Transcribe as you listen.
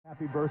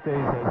Happy birthdays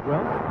as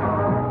well.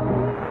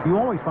 You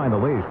always find the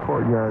latest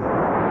courtyard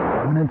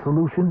permanent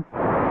solution.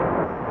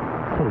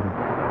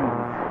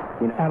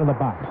 Out of the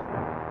box.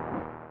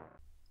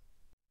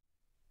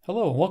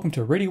 Hello and welcome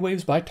to Radio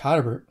Waves by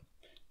Todderbert.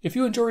 If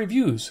you enjoy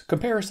reviews,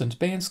 comparisons,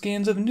 band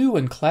scans of new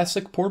and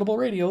classic portable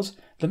radios,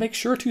 then make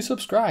sure to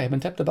subscribe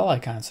and tap the bell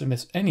icon so you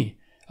miss any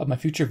of my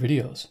future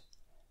videos.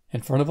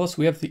 In front of us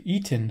we have the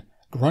Eton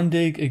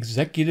Grundig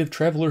Executive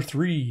Traveler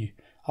 3.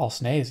 All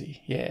snazzy,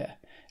 yeah.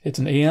 It's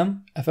an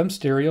AM, FM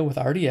stereo with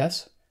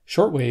RDS,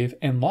 shortwave,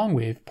 and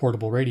longwave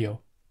portable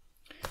radio.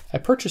 I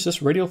purchased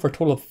this radio for a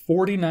total of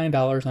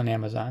 $49 on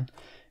Amazon.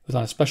 It was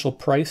on a special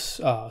price,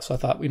 so I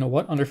thought, you know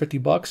what, under 50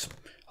 bucks,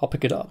 I'll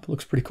pick it up. It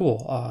looks pretty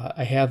cool.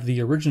 I have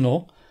the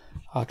original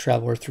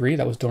Traveler 3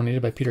 that was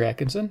donated by Peter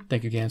Atkinson.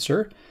 Thank you again,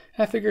 sir.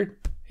 And I figured,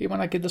 hey, why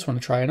not give this one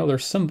a try? I know they're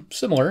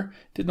similar.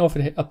 Didn't know if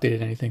it had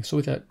updated anything, so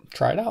we thought,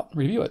 try it out,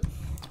 review it.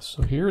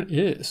 So here it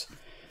is,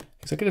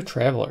 Executive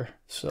Traveler.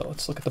 So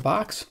let's look at the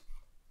box.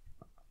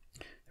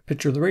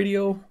 Picture of the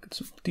radio, get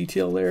some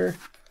detail there.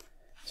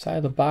 Side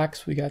of the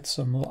box, we got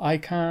some little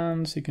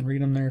icons. You can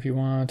read them there if you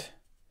want.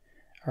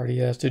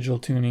 RDS, digital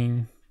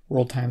tuning,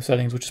 world time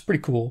settings, which is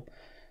pretty cool.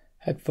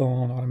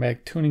 Headphone,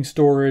 automatic tuning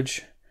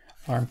storage,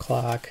 alarm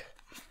clock.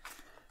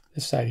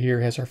 This side here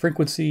has our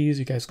frequencies.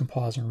 You guys can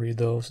pause and read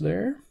those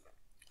there.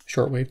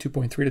 Shortwave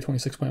 2.3 to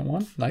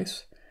 26.1,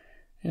 nice.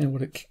 And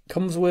what it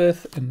comes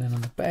with, and then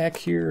on the back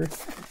here,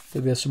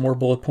 we have some more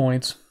bullet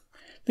points.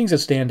 Things that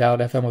stand out: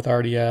 FM with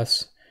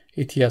RDS,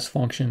 ATS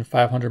function,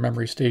 500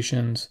 memory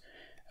stations,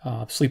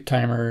 sleep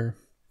timer.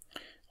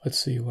 Let's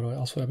see, what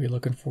else would I be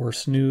looking for?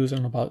 Snooze, I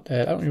don't know about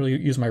that. I don't really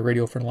use my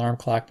radio for an alarm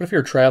clock, but if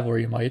you're a traveler,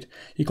 you might.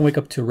 You can wake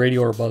up to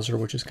radio or buzzer,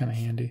 which is kind of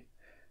handy.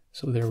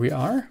 So there we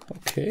are.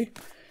 Okay,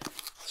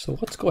 so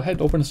let's go ahead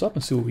and open this up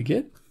and see what we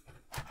get.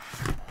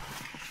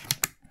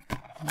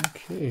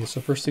 Okay,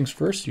 so first things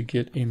first, you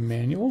get a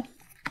manual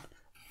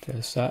to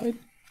the side.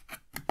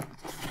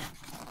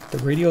 The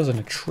radio's in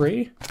a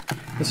tray.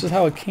 This is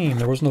how it came.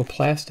 There was no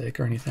plastic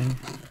or anything.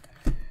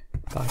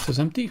 Box is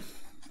empty.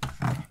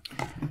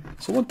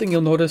 So one thing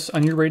you'll notice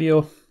on your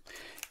radio,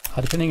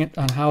 depending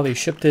on how they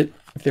shipped it,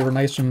 if they were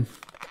nice and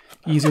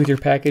easy with your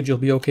package, you'll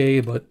be okay.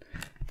 But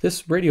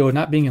this radio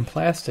not being in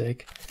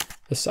plastic,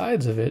 the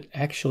sides of it,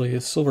 actually,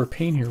 the silver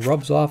paint here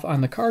rubs off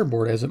on the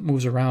cardboard as it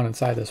moves around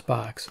inside this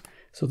box.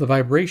 So the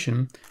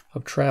vibration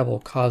of travel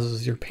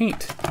causes your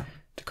paint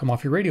to come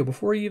off your radio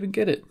before you even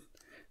get it.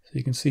 So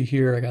you can see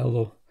here, I got a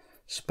little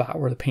spot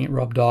where the paint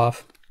rubbed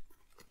off.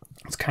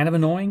 It's kind of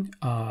annoying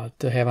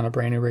to have on a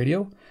brand new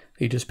radio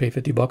that you just pay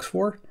 50 bucks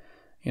for.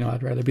 You know,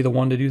 I'd rather be the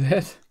one to do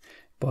that,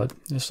 but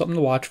there's something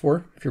to watch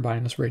for if you're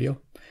buying this radio.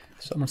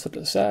 So I'm gonna set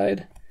it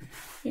aside,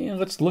 and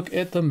let's look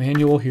at the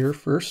manual here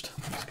first.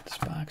 Let's get this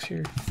box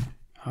here.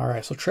 All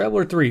right, so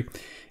Traveler 3,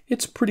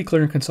 it's pretty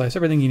clear and concise.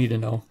 Everything you need to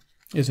know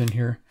is in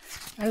here.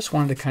 I just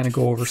wanted to kind of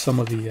go over some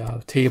of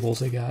the tables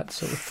they got.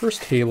 So the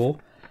first table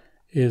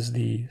is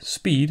the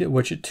speed at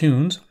which it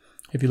tunes.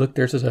 If you look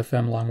there, it says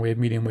FM, long wave,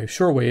 medium wave,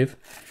 short wave.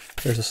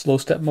 There's a slow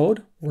step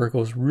mode where it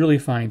goes really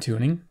fine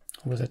tuning.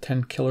 What was that,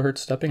 10 kilohertz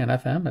stepping on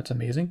FM? That's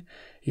amazing.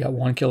 You got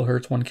 1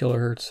 kilohertz, 1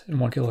 kilohertz, and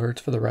 1 kilohertz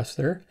for the rest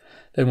there.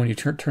 Then when you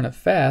turn it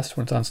fast,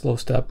 when it's on slow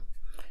step,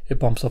 it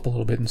bumps up a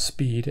little bit in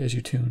speed as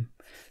you tune.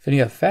 Then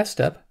you have fast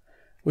step,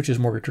 which is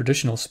more of a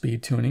traditional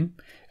speed tuning.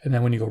 And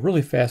then when you go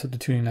really fast with the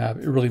tuning knob,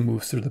 it really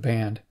moves through the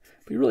band.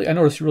 But I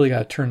noticed you really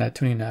got to turn that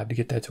tuning knob to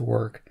get that to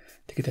work,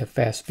 to get that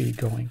fast speed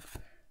going.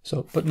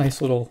 So, but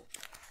nice little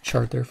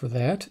chart there for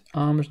that.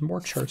 There's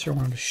more charts here I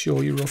wanted to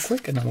show you real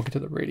quick, and then we'll get to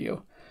the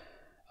radio.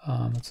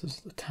 This is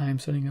the time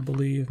setting, I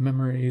believe,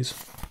 memories,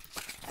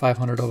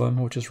 500 of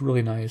them, which is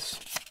really nice.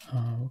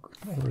 We'll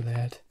go over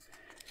that.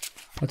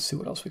 Let's see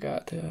what else we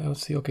got.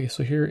 Let's see. Okay,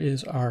 so here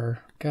is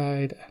our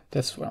guide.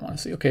 That's what I want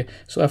to see. Okay,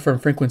 so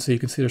FM frequency, you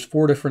can see there's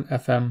 4 different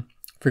FM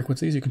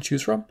frequencies you can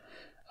choose from.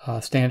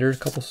 Standard, a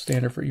couple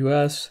standard for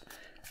US.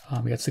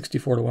 We got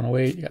 64 to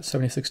 108. You got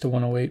 76 to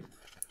 108.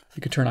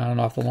 You can turn on and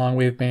off the long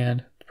wave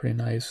band. Pretty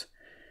nice.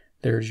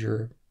 There's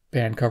your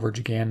band coverage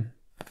again.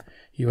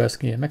 US,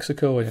 Canada,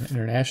 Mexico, and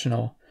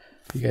international.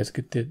 You guys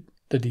get the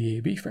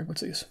DAB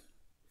frequencies.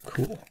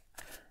 Cool.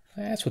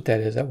 That's what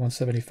that is, that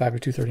 175 to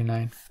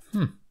 239.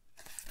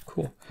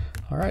 Cool.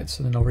 All right,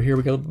 so then over here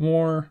we got a little bit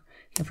more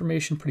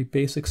information, pretty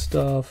basic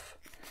stuff.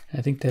 And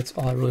I think that's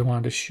all I really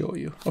wanted to show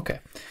you. Okay,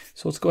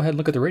 so let's go ahead and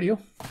look at the radio.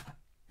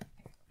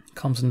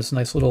 Comes in this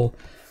nice little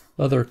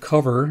leather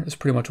cover, is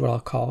pretty much what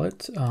I'll call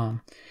it.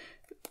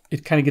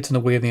 It kind of gets in the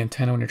way of the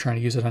antenna when you're trying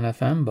to use it on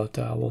FM, but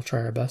we'll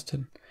try our best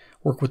to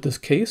work with this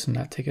case and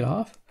not take it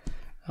off.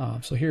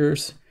 So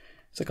it's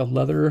like a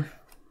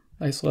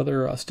nice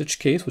leather stitch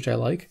case, which I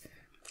like.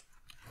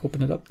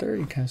 Open it up there,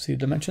 you can kind of see the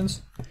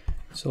dimensions.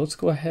 So let's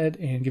go ahead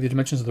and give you the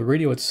dimensions of the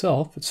radio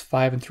itself. It's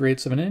 5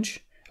 3/8 of an inch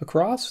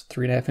across,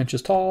 3.5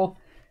 inches tall,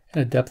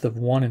 and a depth of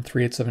 1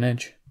 3/8 of an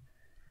inch.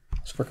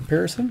 So for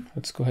comparison,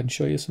 let's go ahead and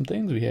show you some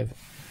things. We have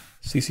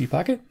CC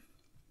pocket,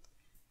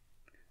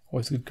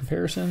 always a good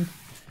comparison.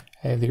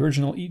 I have the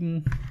original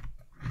Eton,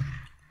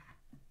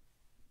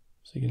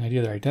 so you get an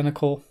idea they're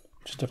identical.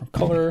 just different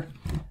color.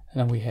 And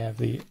then we have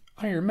the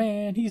Iron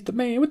Man. He's the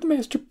man with the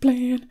master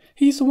plan.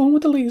 He's the one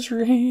with the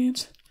laser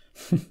hands.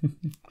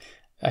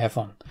 I have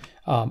fun.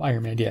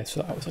 Iron Man, yeah,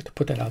 so I always like to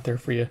put that out there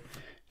for you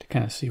to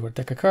kind of see what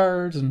deck of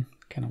cards and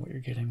kind of what you're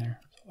getting there.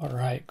 All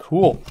right,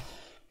 cool.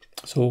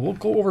 So we'll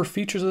go over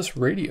features of this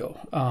radio.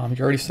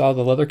 You already saw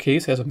the leather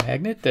case has a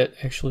magnet that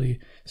actually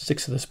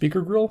sticks to the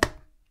speaker grill.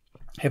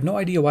 I have no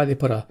idea why they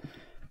put a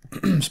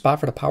spot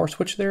for the power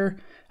switch there.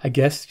 I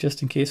guess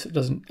just in case it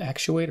doesn't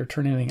actuate or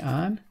turn anything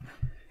on.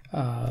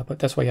 But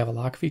that's why you have a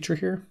lock feature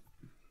here.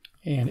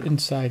 And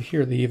inside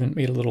here, they even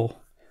made a little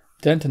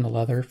dent in the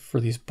leather for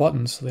these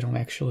buttons so they don't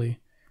actually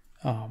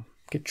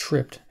get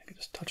tripped. I can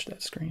just touch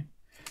that screen.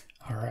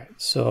 All right,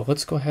 so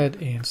let's go ahead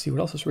and see what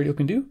else this radio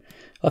can do.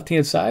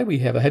 Left-hand side, we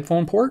have a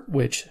headphone port,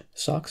 which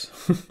sucks.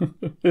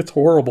 It's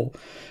horrible.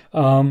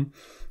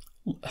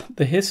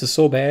 The hiss is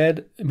so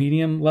bad,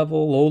 medium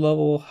level, low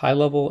level, high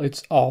level,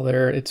 it's all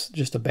there. It's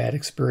just a bad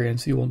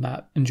experience. You will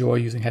not enjoy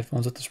using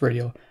headphones with this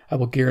radio. I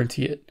will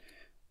guarantee it.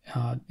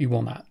 You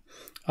will not.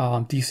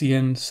 DC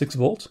in 6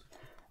 volts.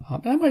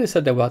 And I might have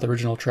said that about the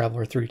original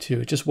Traveler 3 too.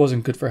 It just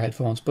wasn't good for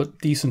headphones, but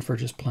decent for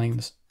just playing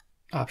this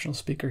optional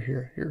speaker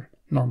here, your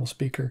normal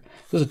speaker.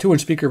 There's a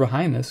 2-inch speaker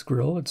behind this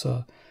grill. It's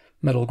a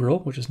metal grill,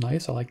 which is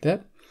nice. I like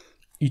that.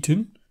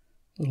 Eton,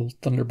 little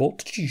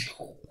Thunderbolt.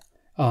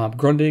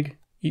 Grundig,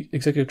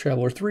 Executive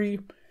Traveler 3.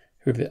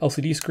 We have the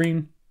LCD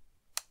screen.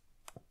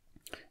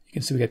 You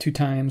can see we got 2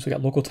 times. We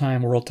got local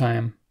time, world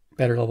time,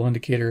 battery level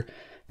indicator.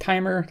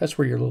 Timer, that's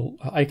where your little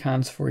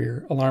icons for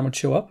your alarm would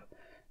show up.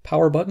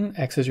 Power button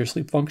acts as your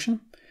sleep function.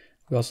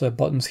 We also have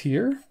buttons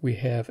here. We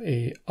have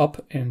a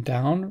up and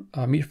down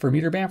for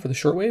meter band for the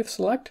shortwave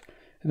select.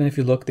 And then if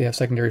you look, they have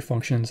secondary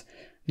functions,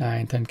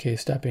 9, 10K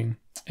stepping,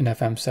 and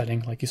FM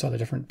setting, like you saw the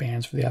different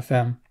bands for the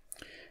FM.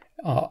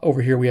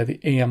 Over here we have the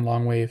AM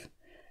long wave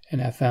and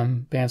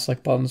FM band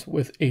select buttons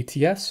with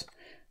ATS.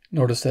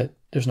 Notice that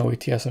there's no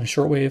ATS on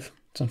shortwave.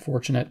 It's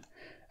unfortunate.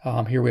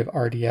 Here we have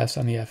RDS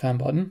on the FM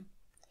button.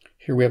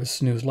 Here we have a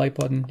snooze light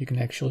button. You can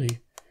actually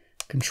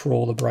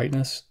control the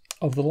brightness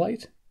of the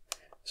light.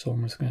 So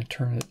I'm just going to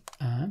turn it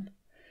on.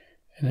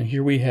 And then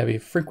here we have a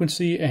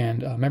frequency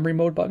and memory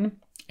mode button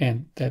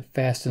and that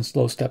fast and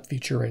slow step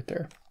feature right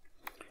there.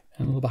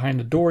 And a little behind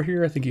the door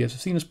here, I think you guys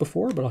have seen this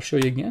before, but I'll show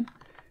you again.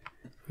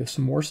 We have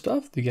some more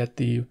stuff. You get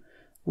the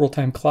world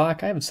time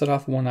clock. I have it set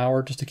off 1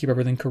 hour just to keep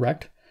everything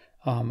correct.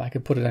 I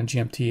could put it on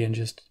GMT and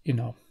just, you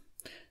know,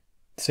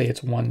 say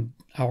it's 1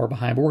 hour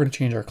behind, but we're going to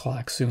change our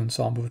clock soon,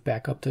 so I'll move it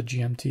back up to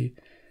GMT.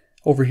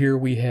 Over here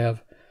we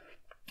have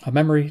a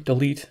memory,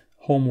 delete,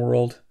 home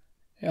world,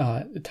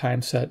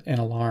 time set, and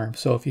alarm.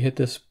 So if you hit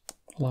this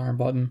alarm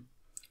button,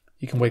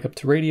 you can wake up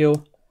to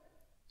radio,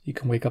 you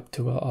can wake up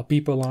to a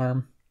beep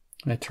alarm,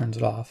 and it turns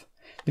it off.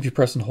 If you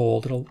press and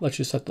hold, it'll let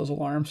you set those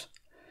alarms.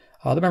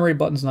 The memory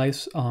button's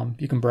nice.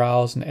 You can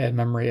browse and add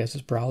memory as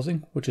it's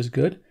browsing, which is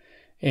good.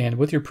 And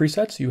with your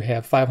presets, you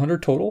have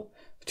 500 total,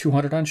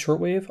 200 on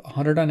shortwave,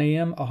 100 on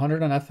AM,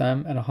 100 on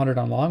FM, and 100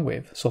 on long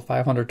wave. So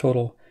 500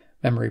 total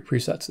memory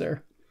presets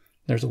there.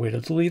 There's a way to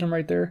delete them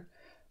right there.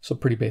 So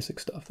pretty basic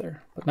stuff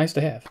there, but nice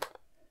to have.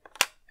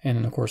 And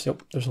then of course,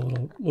 yep, there's a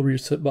little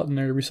reset button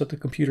there to reset the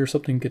computer if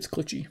something gets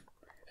glitchy.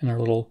 And our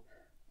little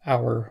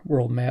hour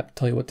world map to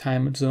tell you what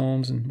time it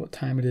zones and what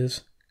time it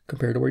is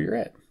compared to where you're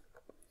at.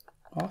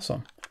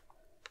 Awesome.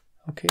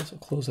 Okay, so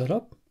close that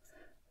up.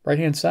 Right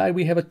hand side,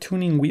 we have a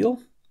tuning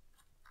wheel.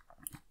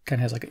 Kind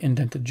of has like an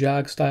indented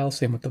jog style,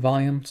 same with the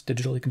volume. It's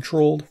digitally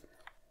controlled.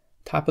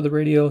 Top of the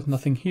radio,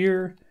 nothing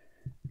here.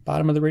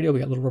 Bottom of the radio, we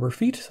got little rubber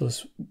feet, so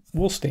this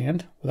will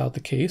stand without the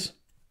case.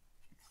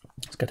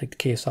 Just gotta take the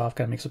case off,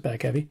 kind of makes it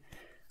back heavy.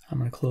 I'm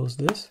gonna close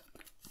this.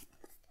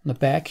 On the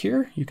back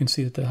here, you can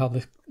see that how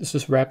this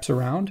just wraps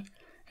around,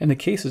 and the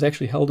case is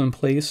actually held in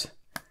place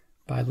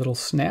by little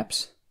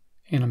snaps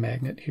and a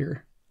magnet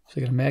here. So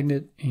you got a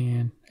magnet,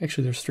 and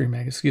actually there's 3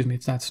 magnets, excuse me,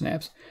 it's not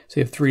snaps. So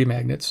you have 3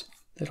 magnets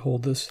that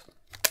hold this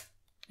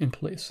in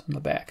place on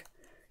the back.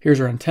 Here's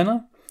our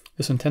antenna.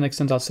 This antenna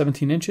extends out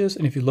 17 inches,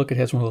 and if you look, it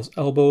has one of those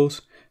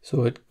elbows,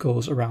 so it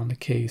goes around the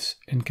case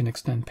and can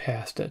extend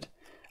past it.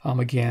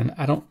 Again,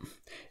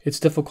 it's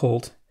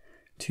difficult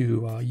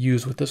to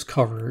use with this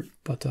cover,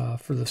 but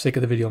for the sake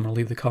of the video, I'm going to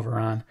leave the cover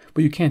on.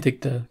 But you can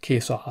take the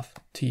case off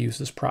to use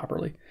this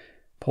properly.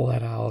 Pull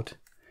that out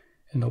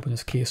and open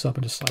this case up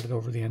and just slide it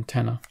over the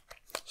antenna.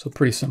 So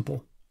pretty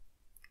simple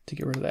to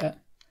get rid of that.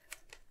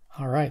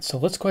 All right, so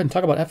let's go ahead and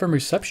talk about FM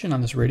reception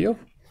on this radio.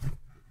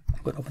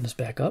 I'm going to open this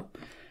back up.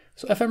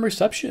 So FM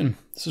reception,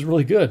 this is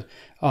really good.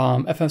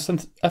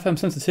 FM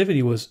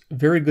sensitivity was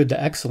very good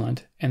to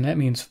excellent, and that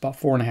means about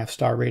 4.5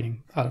 star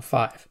rating out of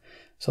 5.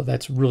 So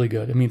that's really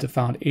good. It means it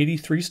found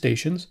 83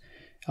 stations.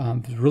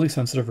 It was really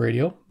sensitive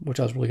radio, which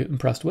I was really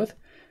impressed with.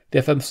 The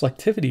FM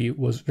selectivity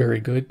was very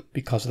good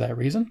because of that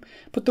reason,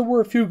 but there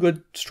were a few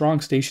good,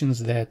 strong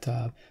stations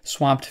that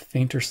swamped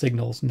fainter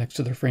signals next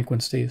to their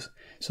frequencies.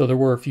 So there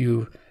were a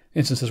few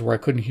instances where I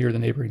couldn't hear the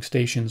neighboring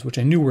stations, which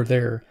I knew were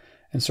there,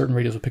 and certain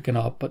radios were picking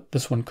up, but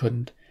this one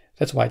couldn't.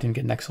 That's why I didn't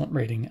get an excellent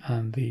rating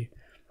on the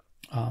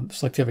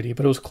selectivity,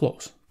 but it was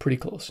close, pretty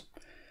close.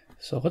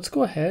 So let's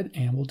go ahead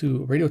and we'll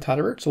do radio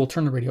Todderbert. So we'll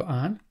turn the radio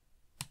on.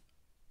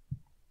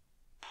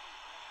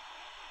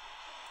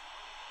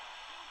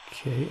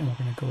 Okay, and we're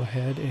going to go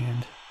ahead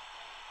and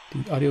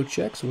do audio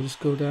check. So we'll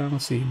just go down,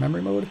 let's see,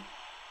 memory mode.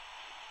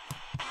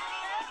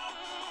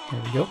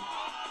 There we go.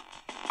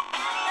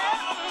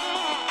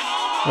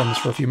 Run this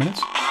for a few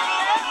minutes.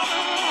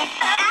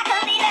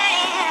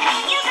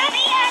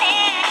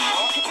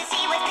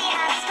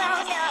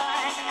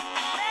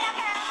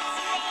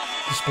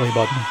 Display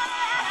button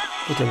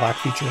with your lock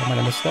feature. I might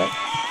have missed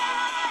that.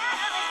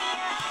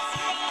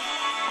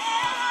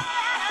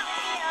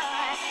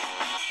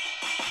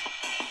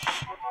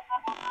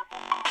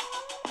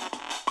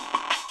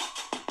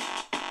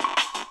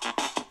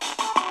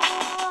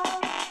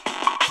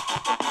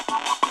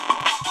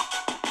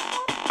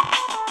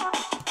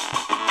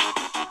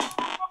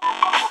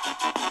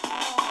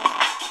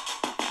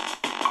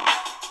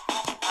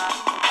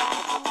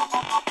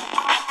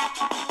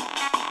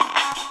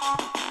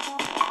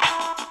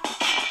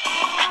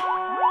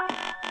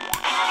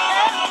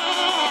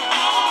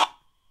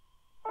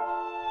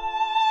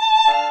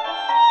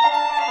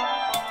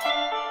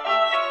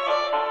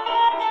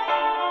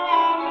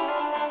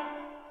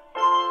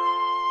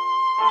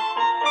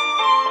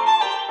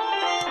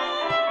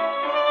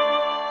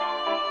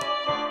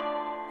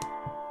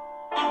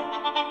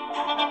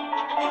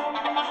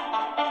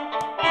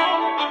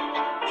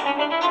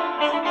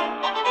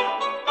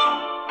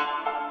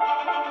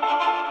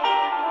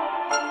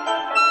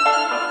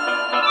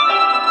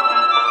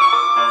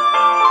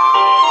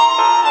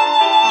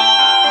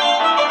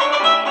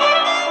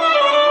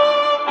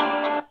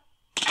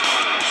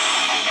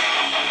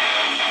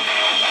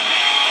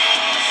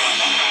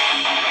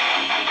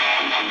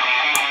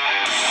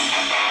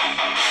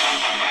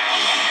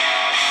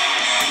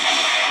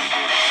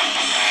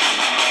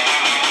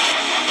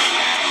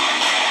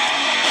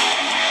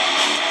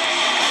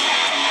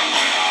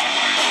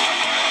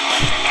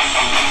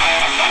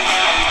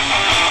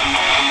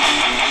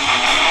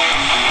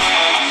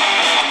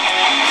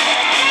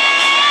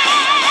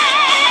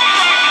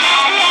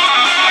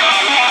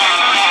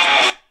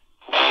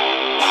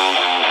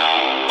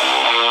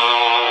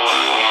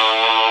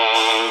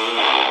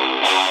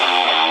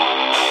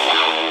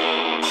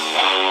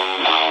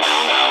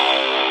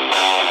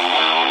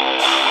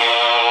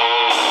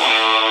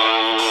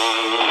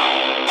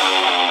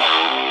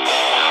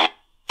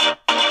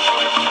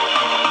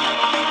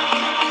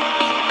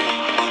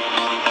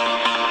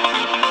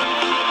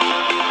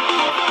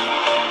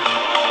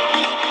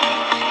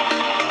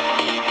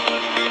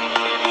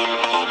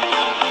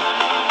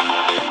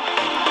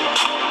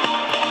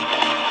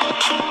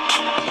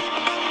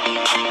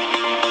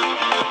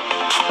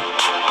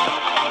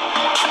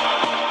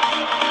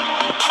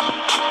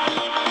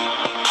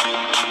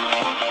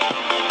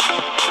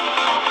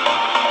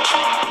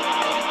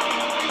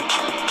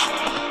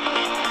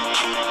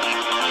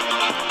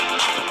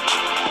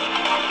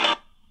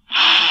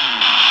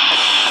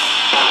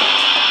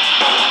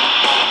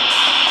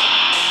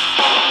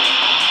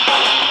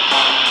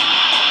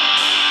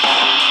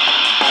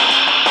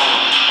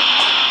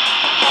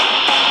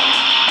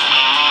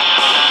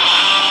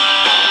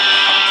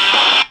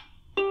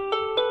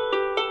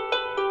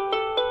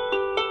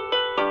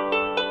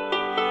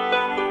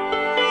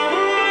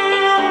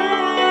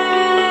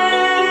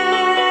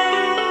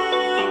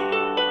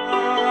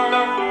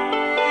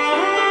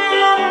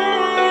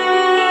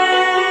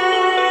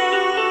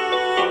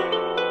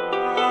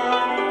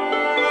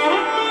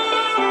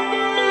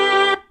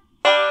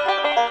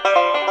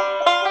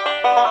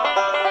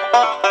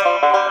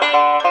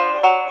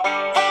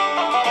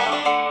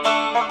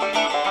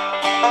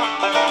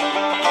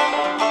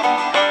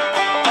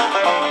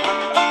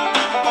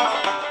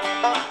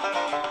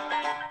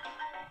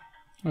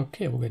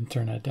 Okay, we'll go ahead and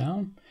turn that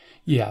down.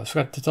 Yeah, I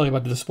forgot to tell you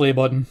about the display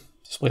button,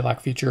 display lock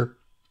feature.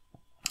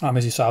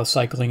 As you saw, I was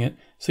cycling it.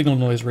 Signal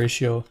noise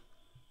ratio.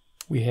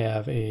 We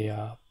have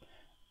a,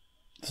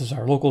 this is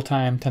our local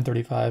time,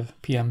 10:35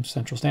 p.m.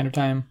 Central Standard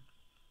Time.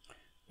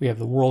 We have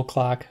the world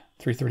clock,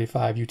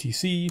 3:35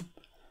 UTC.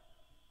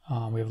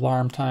 We have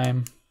alarm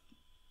time.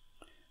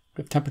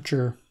 We have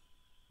temperature.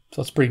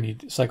 So it's pretty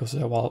neat. It cycles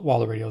it while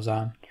the radio's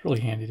on. It's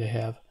really handy to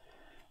have.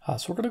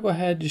 So we're going to go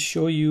ahead and just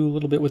show you a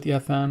little bit with the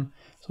FM.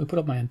 So we put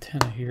up my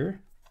antenna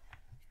here.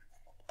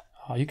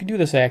 You can do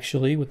this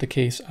actually with the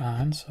case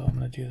on. So I'm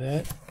going to do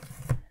that.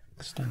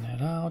 Extend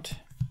that out.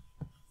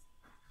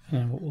 And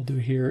then what we'll do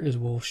here is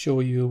we'll show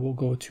you, we'll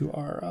go to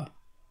our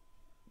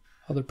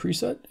other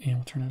preset and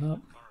we'll turn it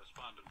up.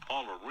 Correspondent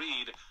Paula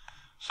Reed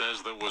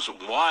says there was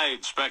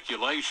wide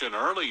speculation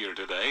earlier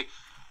today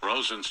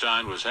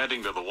Rosenstein was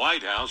heading to the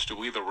White House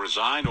to either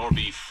resign or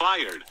be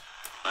fired.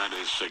 That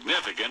is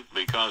significant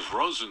because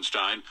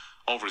Rosenstein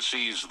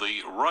oversees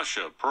the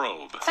Russia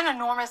probe. It's an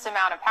enormous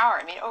amount of power.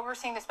 I mean,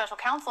 overseeing the special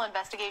counsel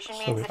investigation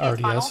means that his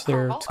RDS final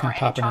there, approval it's or kind of any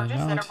popping in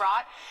charges and that out. are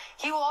brought,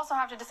 he will also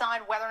have to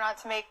decide whether or not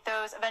to make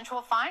those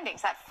eventual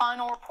findings, that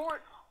final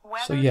report,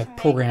 So you have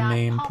program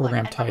name,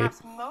 program type.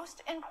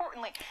 Most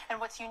importantly, and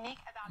what's unique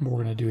about What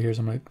we're going to do here is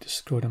I'm going to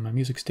just go to my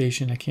music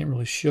station. I can't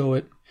really show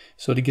it.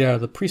 So to get out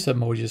of the preset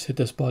mode, you just hit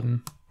this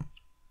button.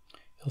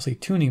 It'll say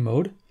tuning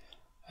mode.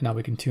 And now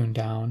we can tune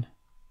down.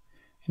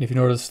 And if you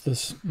notice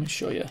this, let me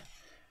show you.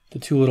 The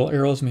two little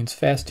arrows means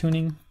fast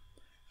tuning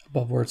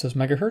above where it says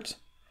megahertz.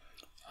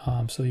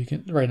 So you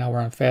can, right now we're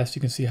on fast,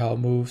 you can see how it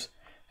moves.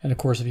 And of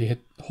course, if you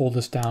hold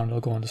this down, it'll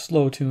go into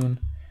slow tune.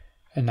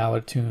 And now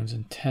it tunes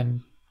in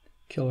 10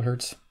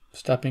 kilohertz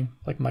stepping,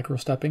 like micro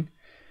stepping.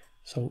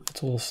 So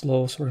it's a little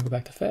slow, so we're gonna go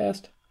back to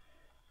fast.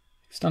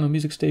 It's down to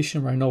music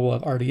station where I know we'll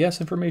have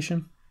RDS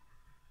information.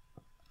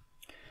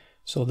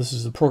 So this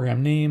is the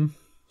program name.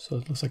 So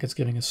it looks like it's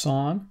giving a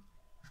song.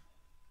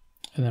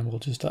 And then we'll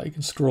just, you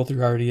can scroll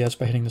through RDS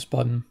by hitting this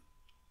button.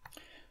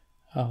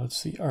 Let's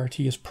see,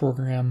 RT is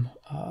program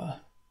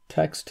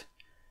text.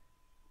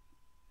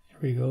 Here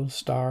we go,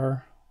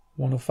 star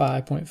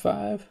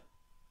 105.5.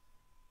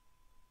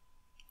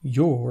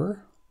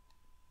 Your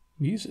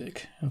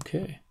music,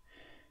 okay.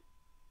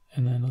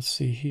 And then let's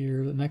see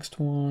here, the next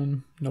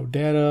one, no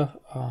data.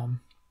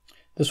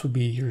 This would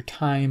be your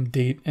time,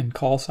 date, and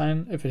call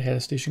sign if it had a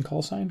station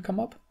call sign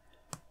come up.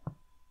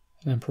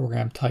 And then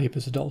program type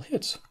is adult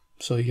hits.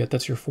 So you get,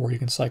 that's your 4 you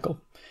can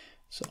cycle.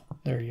 So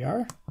there you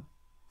are.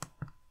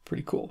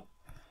 Pretty cool.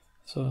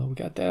 So we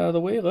got that out of the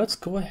way. Let's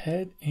go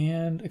ahead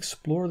and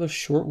explore the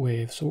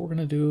shortwave. So what we're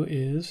going to do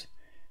is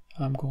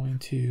I'm going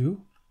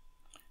to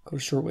go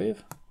to shortwave.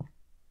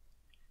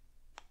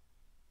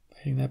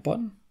 Hitting that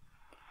button.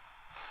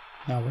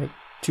 Now we're at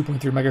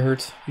 2.3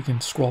 megahertz. You can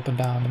scroll up and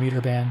down the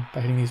meter band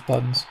by hitting these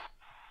buttons.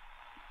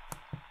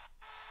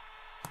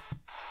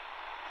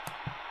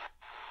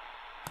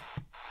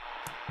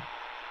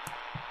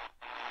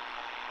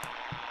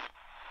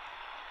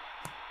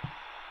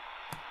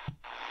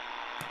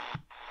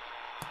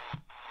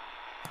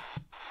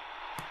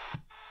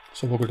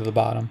 So we'll go to the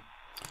bottom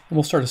and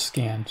we'll start a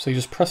scan. So you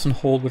just press and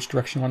hold which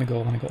direction you want to go.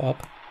 I want to go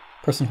up,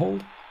 press and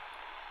hold,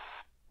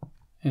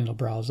 and it'll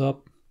browse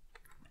up.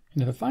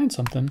 And if it finds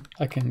something,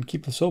 I can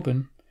keep this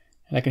open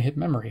and I can hit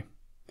memory.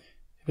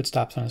 If it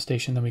stops on a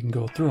station, then we can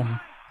go through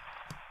them.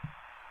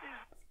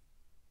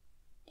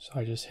 So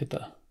I just hit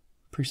the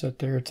preset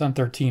there. It's on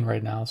 13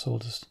 right now, so we'll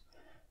just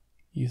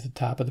use the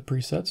top of the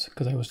presets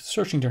because I was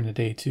searching during the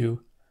day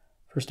too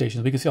for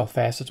stations. We can see how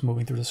fast it's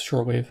moving through this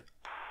shortwave.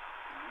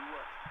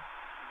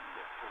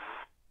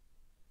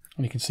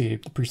 And you can see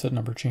the preset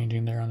number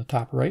changing there on the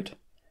top right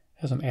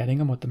as I'm adding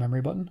them with the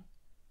memory button.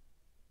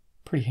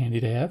 Pretty handy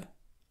to have.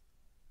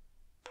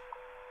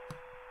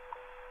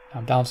 Now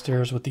I'm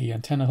downstairs with the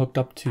antenna hooked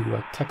up to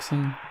a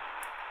Texan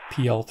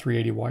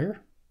PL380 wire.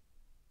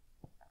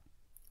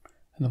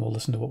 And then we'll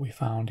listen to what we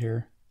found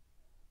here.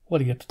 We'll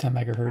let it get up to 10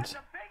 megahertz.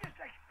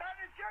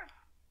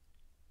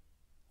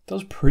 That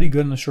was pretty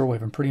good in the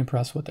shortwave. I'm pretty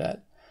impressed with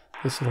that.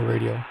 This little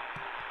radio.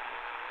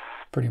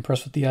 Pretty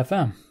impressed with the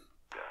FM.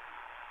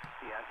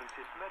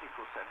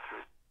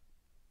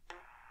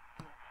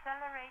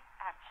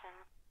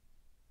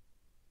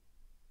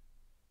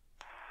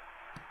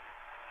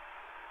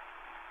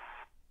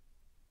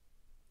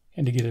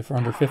 And to get it for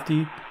under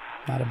 50,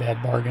 not a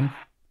bad bargain.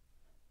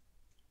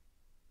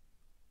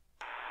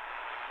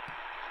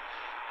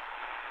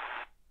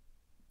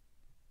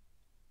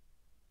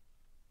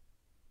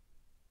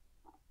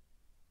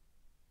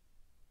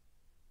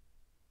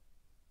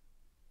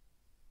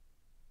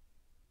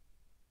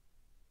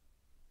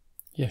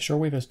 Yeah,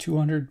 shortwave has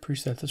 200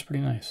 presets. That's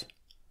pretty nice.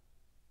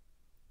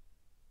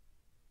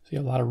 So you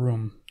have a lot of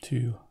room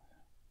to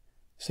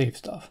save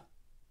stuff,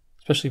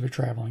 especially if you're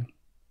traveling.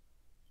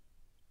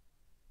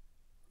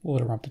 We'll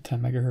let it run up to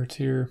 10 megahertz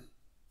here,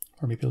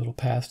 or maybe a little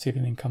past, see if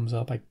anything comes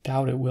up. I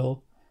doubt it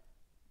will.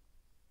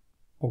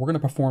 But we're going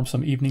to perform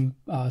some evening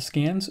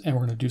scans, and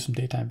we're going to do some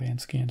daytime band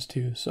scans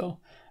too. So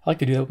I like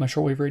to do that with my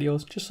shortwave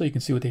radios, just so you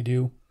can see what they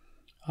do,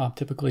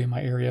 typically in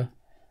my area.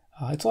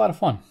 It's a lot of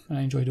fun, and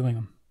I enjoy doing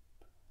them.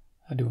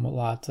 I do them a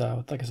lot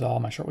with, like I said, all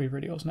my shortwave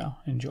radios now.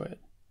 I enjoy it.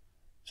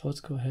 So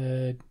let's go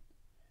ahead,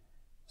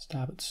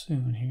 stop it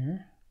soon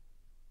here.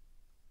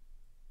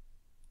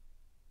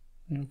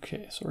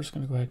 Okay, so we're just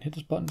going to go ahead and hit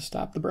this button to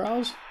stop the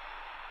browse.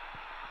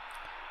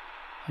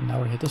 And now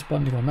we're going to hit this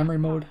button to go memory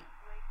mode.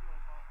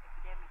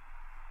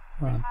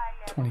 We're on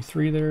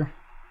 23 there.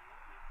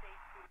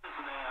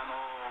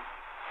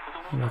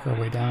 We'll work our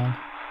way down.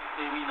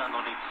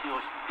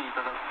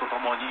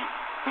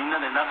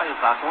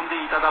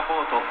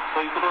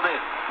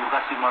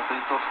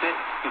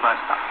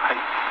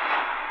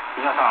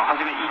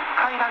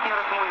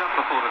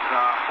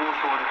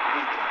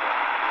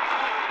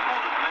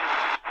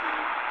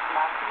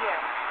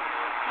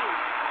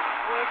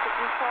 which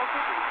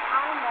resulted in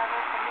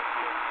high-level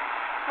commitment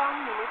from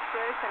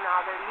ministers and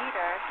other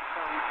leaders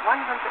from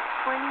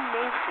 120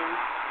 nations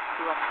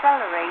to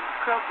accelerate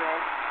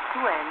progress to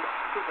end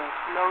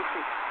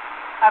tuberculosis.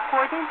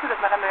 According to the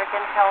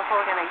Pan-American Health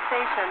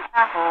Organization,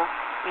 WHO,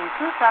 in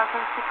 2016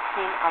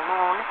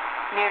 alone,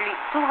 nearly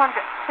 270,000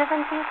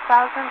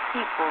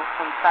 people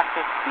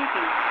contracted TB,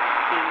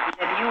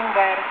 that you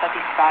were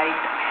satisfied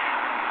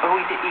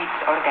with its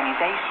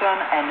organization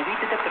and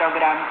with the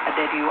program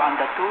that you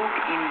undertook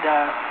in the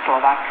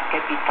Slovak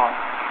capital.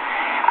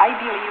 I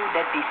believe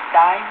that it's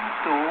time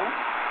to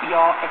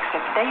your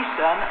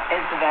acceptation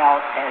as well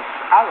as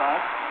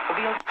ours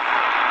will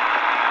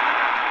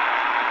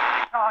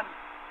on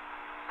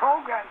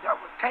programs that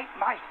would take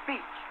my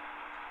speech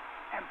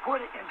and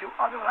put it into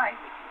other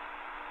languages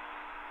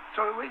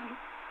so that we can.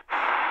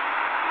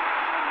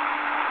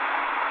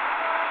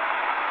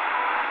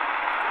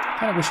 I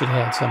kind of wish it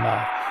had some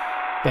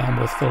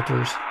bandwidth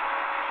filters.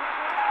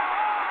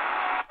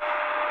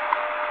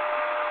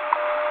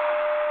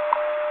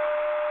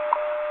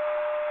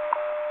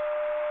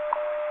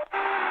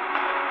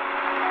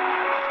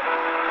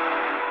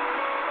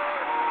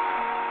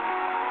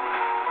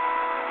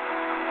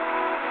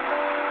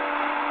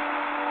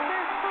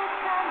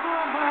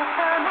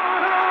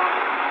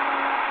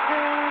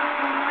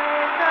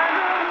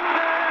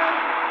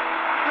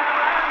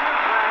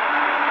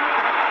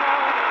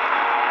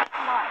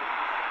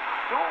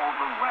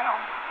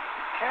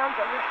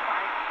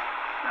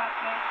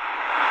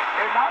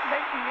 They're not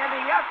making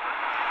any effort.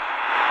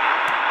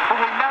 But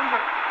remember,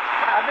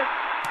 Travis,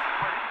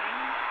 what it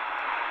means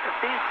that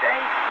these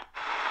days.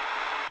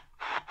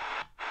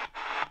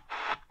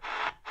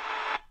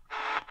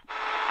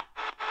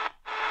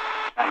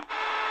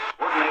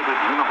 Coordinated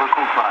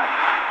universal time,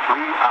 3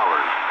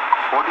 hours,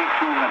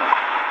 42 minutes.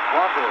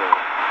 Water,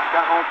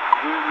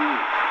 42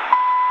 minutes.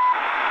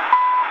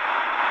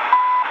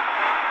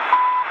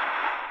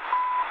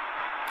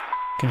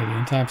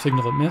 Canadian time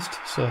signal it missed,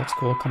 so that's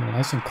cool, coming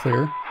nice and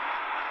clear.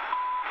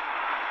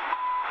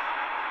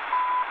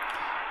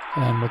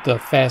 And with the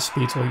fast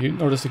speed, so you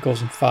notice it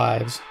goes in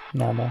 5s,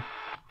 normal.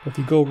 But if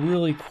you go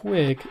really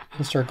quick,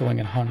 it'll start going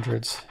in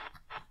 100s.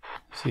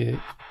 See, it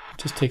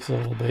just takes a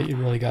little bit. You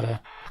really gotta,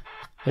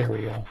 there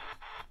we go.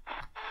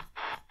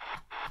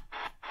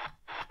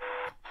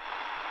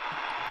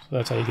 So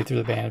that's how you get through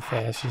the band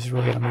fast. You just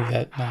really gotta move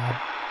that knob.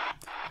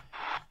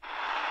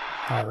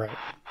 All right.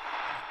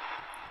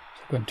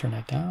 Go ahead and turn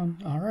that down.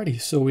 Alrighty,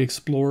 so we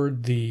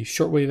explored the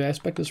shortwave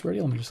aspect of this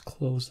radio. Let me just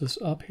close this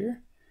up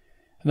here.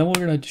 And then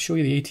we're going to show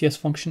you the ATS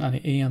function on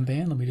the AM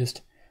band. Let me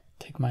just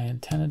take my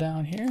antenna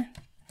down here.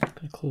 I'm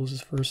going to close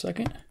this for a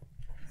second.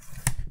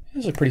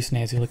 This is a pretty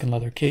snazzy looking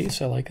leather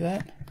case. I like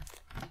that.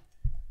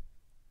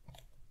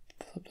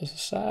 Flip this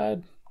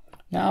aside.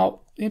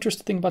 Now, the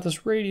interesting thing about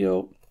this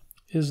radio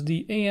is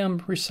the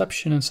AM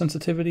reception and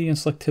sensitivity and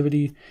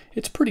selectivity.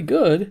 It's pretty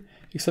good,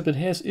 except it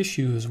has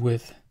issues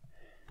with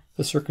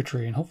the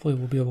circuitry, and hopefully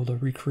we'll be able to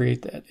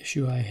recreate that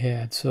issue I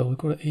had. So we'll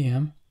go to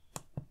AM.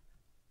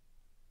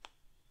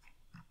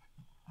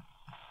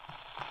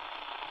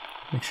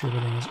 Make sure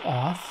everything is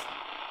off.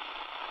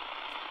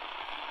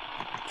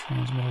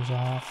 Transmitter's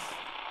off.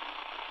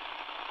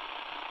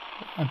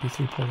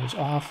 MP3 player is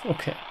off.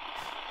 Okay,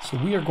 so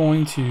we are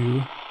going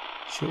to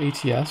show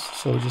ATS.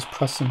 So just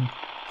press and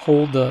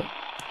hold the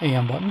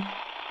AM button.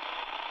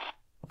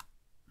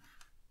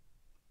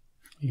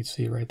 You can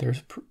see right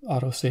there's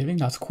auto saving.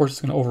 Now, of course,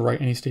 it's going to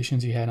overwrite any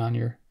stations you had on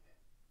your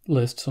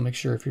list. So make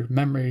sure if you're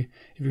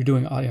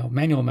doing audio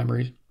manual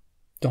memory,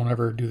 don't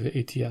ever do the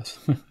ATS.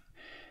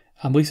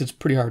 At least it's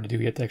pretty hard to do.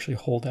 You have to actually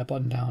hold that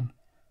button down.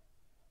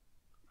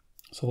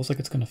 So it looks like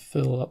it's going to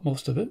fill up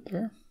most of it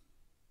there.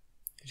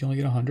 You only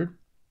get 100.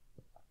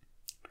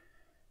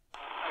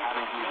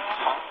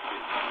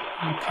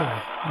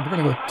 Okay, and we're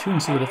going to go tune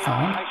and see what it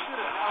found.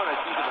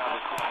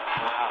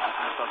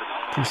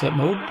 Preset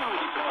mode.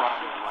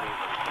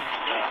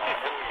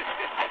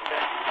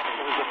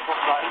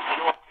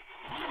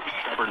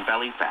 Stubborn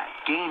belly fat,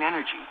 gain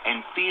energy,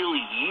 and feel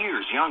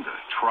years younger.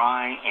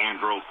 Try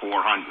Andro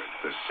 400,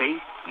 the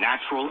safe,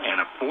 natural, and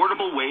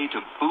affordable way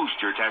to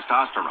boost your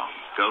testosterone.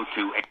 Go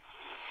to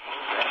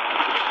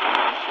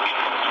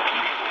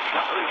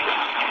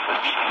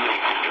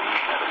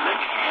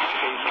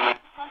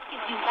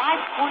You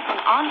live sports and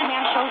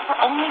on-demand shows for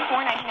only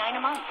 $4.99 a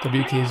month.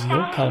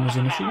 WKZO,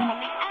 Kalamazoo, Michigan.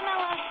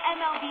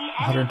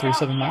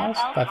 137 miles,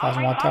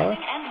 5,000 watt tower.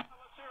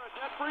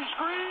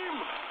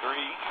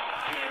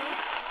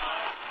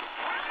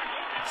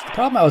 So the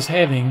problem I was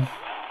having,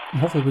 and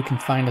hopefully we can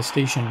find a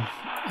station.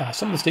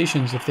 Some of the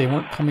stations, if they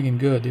weren't coming in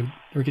good, they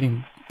were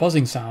getting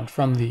buzzing sound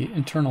from the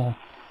internal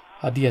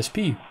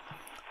DSP.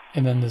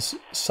 And then this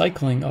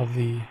cycling of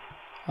the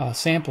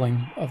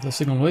sampling of the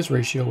signal noise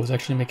ratio was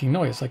actually making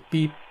noise, like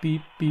beep,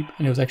 beep, beep,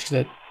 and it was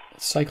actually that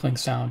cycling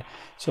sound.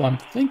 So I'm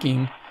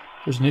thinking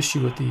there's an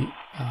issue with the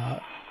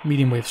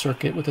medium wave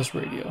circuit with this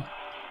radio.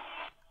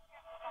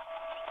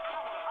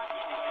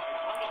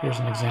 Here's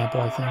an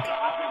example, I think.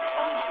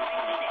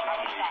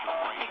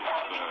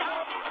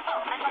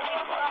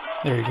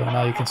 There you go,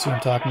 now you can see what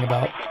I'm talking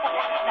about.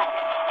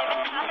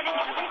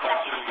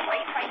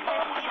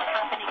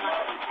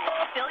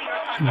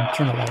 I'm going to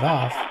turn the light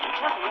off.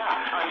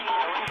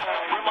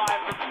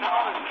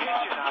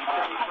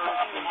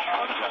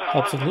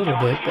 Helps a little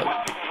bit, but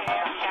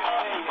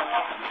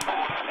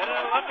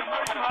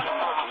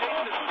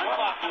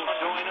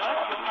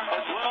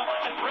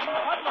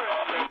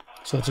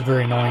So it's a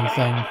very annoying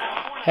thing.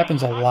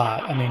 Happens a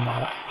lot. I mean,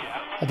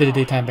 I did a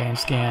daytime band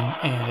scan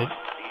and it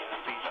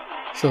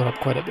showed up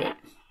quite a bit.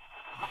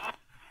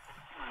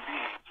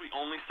 We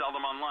only sell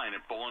them online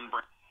at Bull &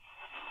 Branch.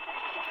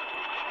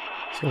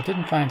 So it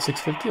didn't find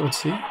 650. Let's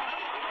see.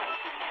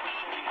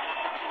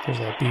 There's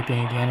that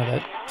beeping again of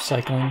that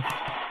cycling.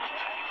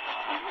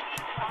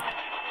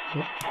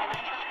 Yep.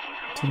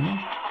 Tuning.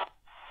 14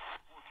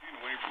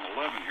 away from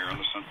 11 here in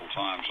the Central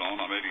Time Zone.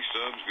 I'm Eddie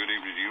Stubbs. Good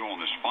evening to you on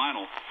this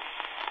final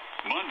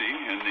Monday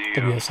in the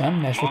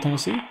WSM, Nashville,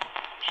 Tennessee.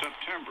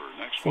 September.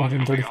 Next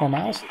 434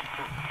 miles.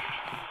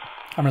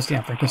 I'm going to stay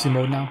on frequency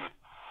mode now.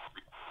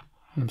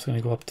 I'm just going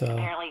to go up to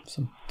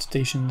some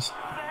stations.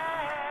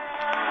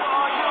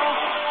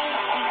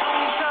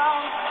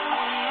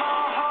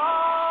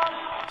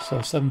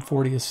 So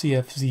 740 is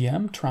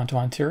CFZM, Toronto,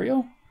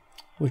 Ontario,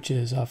 which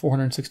is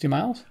 460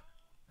 miles.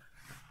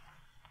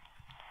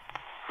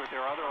 But there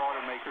are other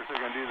automakers that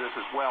are going to do this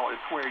as well.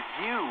 It's where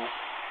you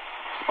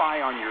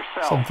spy on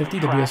yourself. 750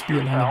 WSB,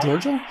 Atlanta,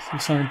 Georgia,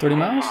 630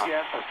 miles.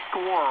 Get a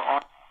score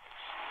on.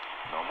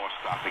 No more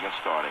stopping and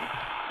starting.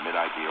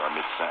 Mid-idea or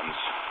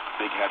mid-sentence.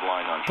 Big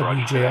headline on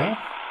Drudge WJL, today.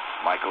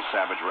 Michael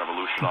Savage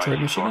revolutionized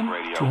Detroit, Michigan,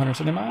 radio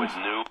 270 miles. with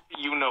new,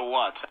 you know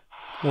what.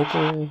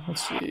 Local,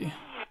 let's see.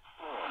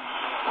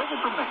 Take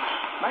it from me.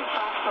 Make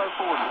Star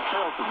Ford and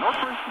sales to North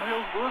Richmond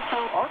Hills,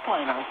 Louisville, or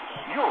Plano,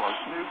 your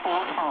new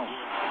Ford home.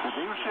 The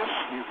dealership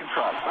you can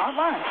trust.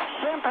 Online,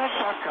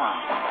 sampax.com.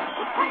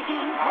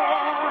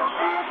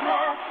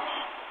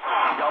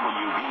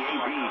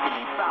 WBAB can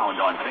be found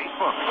on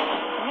Facebook.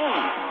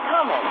 News,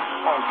 comments,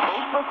 and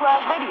Facebook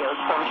Live videos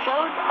from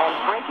shows and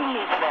breaking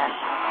news events.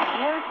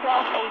 Near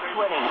South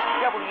 820,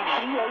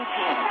 WBAP.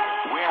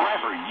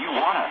 Wherever you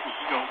want us.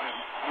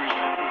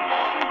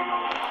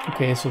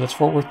 Okay, so that's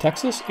Fort Worth,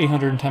 Texas,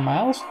 810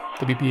 miles,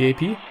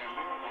 WBAP.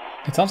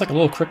 It sounds like a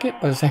little cricket,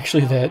 but it's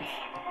actually that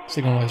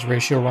signal noise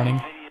ratio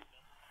running.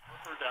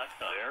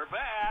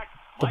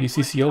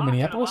 WCCO,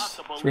 Minneapolis,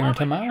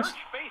 310 miles.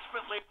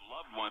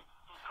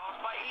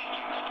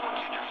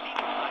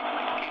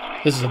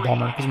 This is a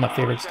bummer. These are my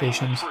favorite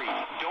stations.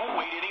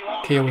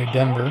 KOA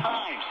Denver,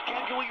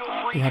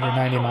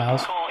 890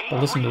 miles. But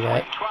listen to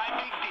that.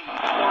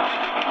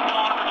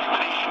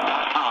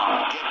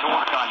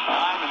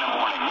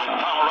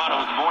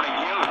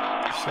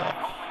 So,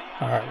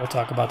 alright, we'll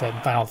talk about that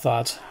in final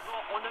thoughts.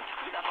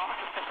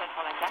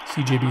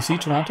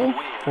 CJBC, Toronto,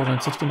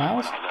 460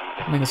 miles.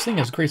 I mean, this thing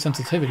has great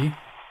sensitivity.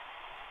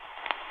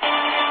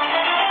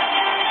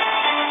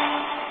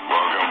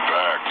 Welcome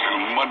back to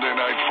Monday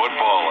Night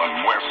Football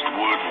on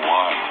Westwood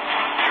One.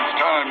 It's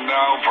time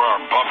now for our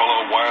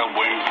Buffalo Wild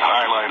Wings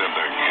highlight of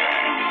the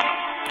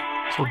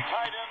game.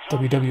 So,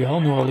 WWL,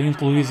 New Orleans,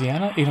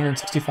 Louisiana,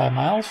 865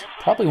 miles.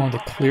 Probably one of the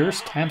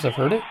clearest times I've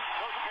heard it.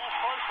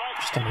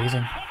 Just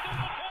amazing.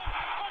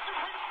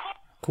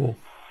 Cool.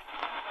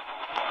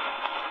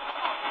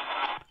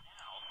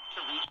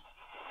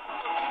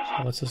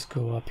 So let's just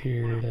go up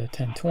here to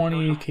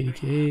 1020,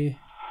 KDKA. If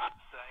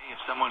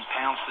someone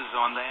pounces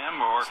on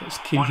them or So it's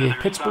KDKA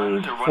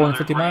Pittsburgh,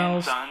 450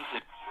 miles.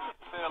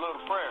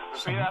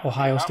 Some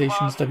Ohio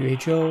stations,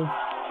 WHO.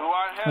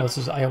 Oh, this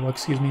is Iowa,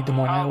 excuse me, Des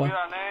Moines, Iowa.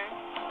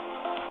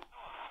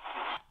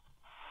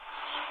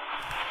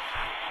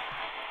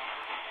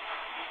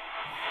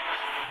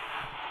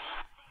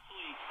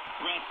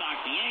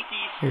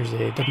 Here's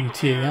a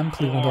WTAM,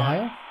 Cleveland,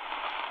 Ohio.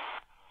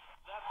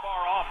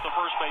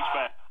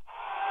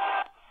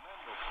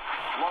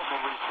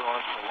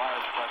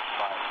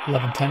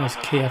 1110 is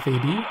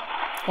KFAB,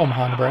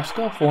 Omaha,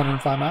 Nebraska,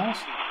 405 miles.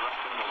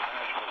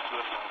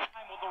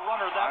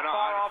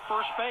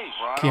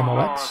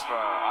 KMOX,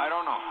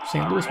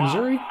 St. Louis,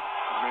 Missouri,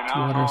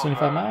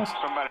 275 miles.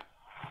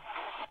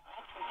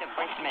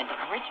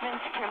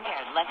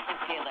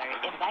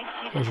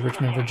 There's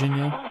Richmond,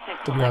 Virginia,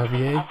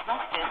 WRVA,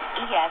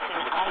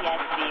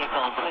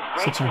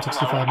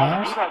 665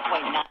 miles.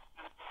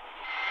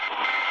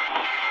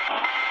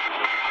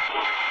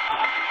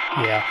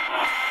 Yeah.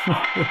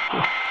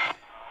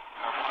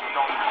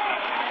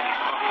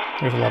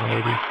 There's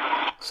 1180.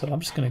 So I'm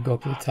just going to go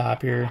up to the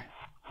top here.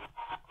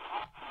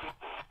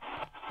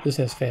 This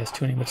has fast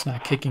tuning, but it's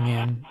not kicking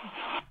in.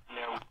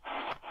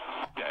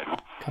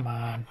 Come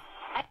on.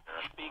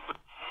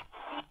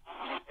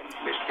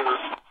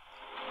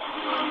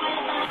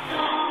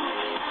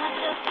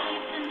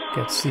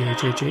 Got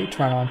CHHA,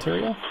 Toronto,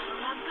 Ontario.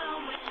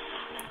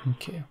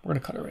 Okay, we're going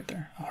to cut it right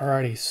there.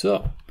 Alrighty,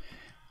 so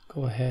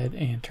go ahead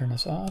and turn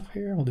this off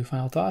here. We'll do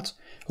final thoughts.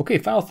 Okay,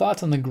 final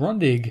thoughts on the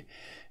Grundig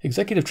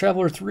Executive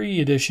Traveler 3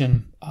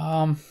 edition.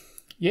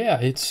 Yeah,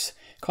 it's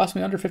cost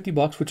me under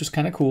 $50, which is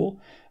kind of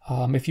cool.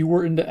 If you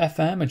were into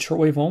FM and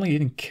shortwave only, you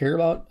didn't care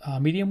about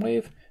medium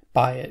wave,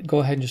 buy it. Go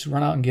ahead and just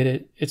run out and get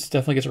it. It's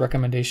definitely gets a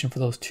recommendation for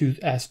those two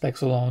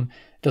aspects alone.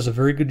 It does a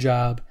very good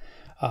job.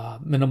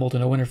 Minimal to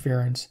no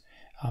interference.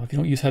 If you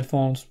don't use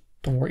headphones,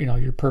 don't worry,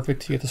 you're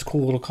perfect. You get this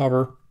cool little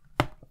cover.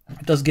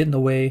 It does get in the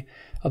way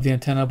of the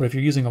antenna, but if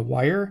you're using a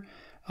wire,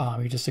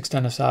 you just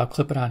extend this out,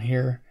 clip it on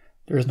here.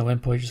 There is no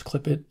input, you just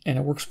clip it, and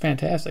it works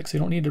fantastic. So you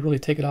don't need to really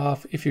take it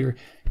off if you're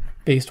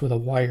based with a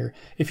wire.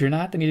 If you're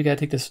not, then you got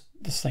to take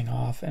this thing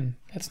off, and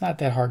it's not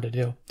that hard to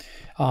do.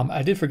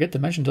 I did forget to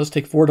mention, it does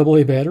take 4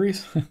 AA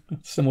batteries,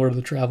 similar to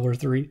the Traveler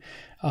 3,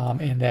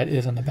 and that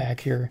is on the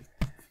back here.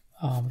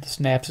 The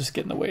snaps just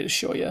get in the way to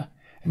show you.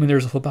 I mean,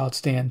 there's a flip-out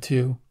stand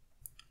too.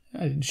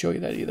 I didn't show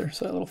you that either,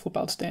 so that little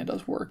flip-out stand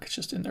does work. It's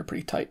just in there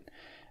pretty tight,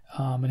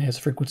 and it has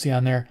a frequency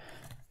on there.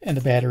 And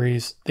the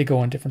batteries, they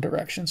go in different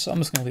directions, so I'm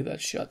just going to leave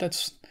that shut.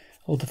 That's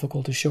a little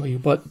difficult to show you,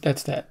 but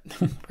that's that.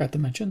 Forgot to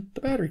mention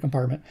the battery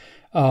compartment.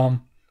 Yeah,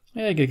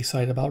 I get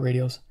excited about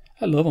radios.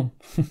 I love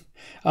them.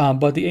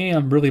 But the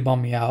AM really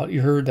bummed me out.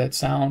 You heard that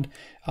sound.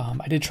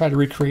 I did try to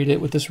recreate it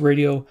with this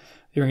radio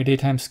during a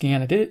daytime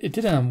scan. It did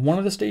it on one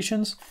of the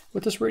stations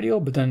with this radio,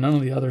 but then none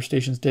of the other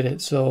stations did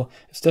it. So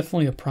it's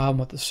definitely a problem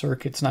with the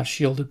circuit. It's not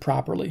shielded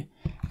properly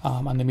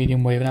on the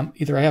medium wave. And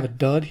either I have a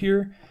dud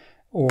here,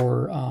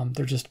 or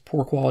they're just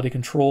poor quality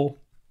control.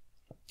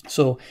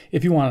 So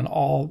if you want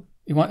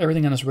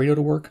everything on this radio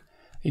to work,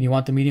 and you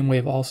want the medium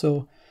wave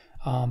also,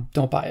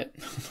 don't buy it.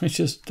 It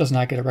just does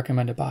not get a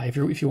recommended buy.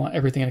 If you want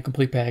everything in a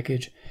complete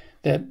package,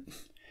 I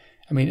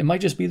mean, it might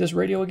just be this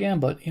radio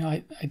again, but you know,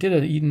 I did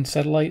an Eton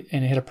satellite,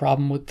 and it had a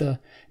problem with the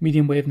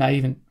medium wave not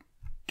even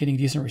getting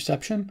decent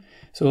reception.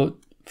 So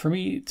for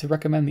me to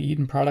recommend the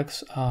Eton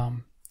products,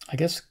 I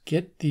guess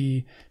get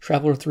the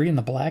Traveler 3 in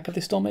the black if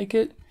they still make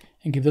it,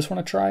 and give this one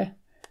a try.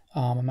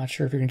 I'm not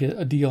sure if you're gonna get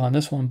a deal on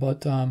this one,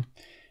 but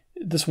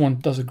this one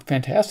does a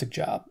fantastic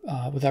job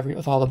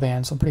with all the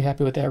bands. So I'm pretty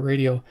happy with that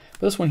radio.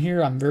 But this one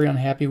here, I'm very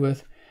unhappy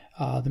with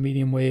the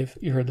medium wave.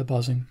 You heard the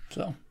buzzing.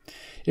 So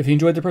if you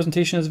enjoyed the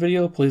presentation of this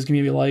video, please give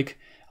me a like.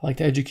 I like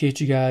to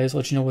educate you guys,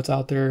 let you know what's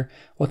out there,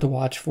 what to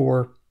watch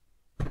for.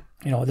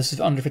 You know, this is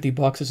under 50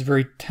 bucks. It's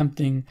very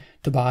tempting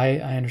to buy,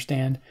 I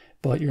understand,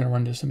 but you're gonna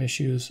run into some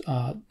issues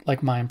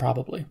like mine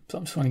probably. So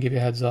I'm just want to give you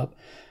a heads up.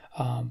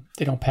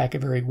 They don't pack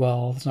it very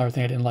well. That's another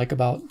thing I didn't like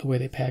about the way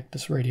they packed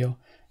this radio,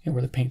 you know,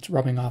 where the paint's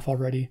rubbing off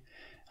already.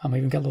 I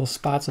even got little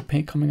spots of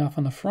paint coming off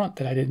on the front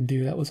that I didn't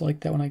do. That was like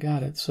that when I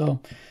got it. So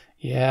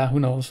yeah, who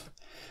knows?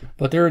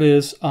 But there it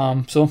is.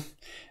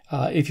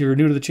 If you're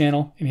new to the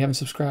channel and you haven't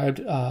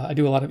subscribed, I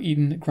do a lot of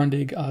Eton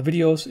Grundig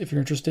videos. If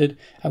you're interested,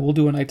 I will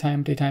do a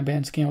nighttime, daytime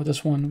band scan with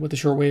this one with the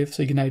shortwave,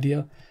 so you get an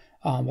idea.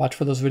 Watch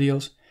for those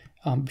videos.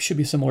 Should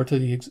be similar to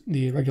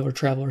the regular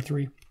Traveler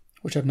 3.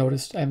 Which I've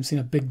noticed. I haven't seen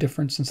a big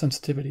difference in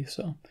sensitivity.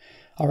 So,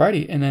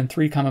 alrighty. And then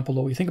 3, comment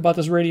below what you think about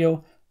this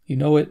radio. You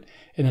know it.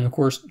 And then, of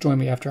course, join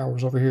me after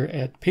hours over here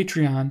at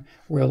Patreon,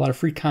 where I have a lot of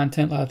free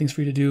content, a lot of things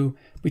for you to do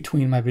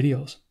between my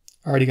videos.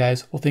 Alrighty,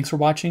 guys. Well, thanks for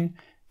watching.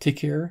 Take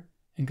care,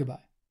 and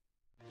goodbye.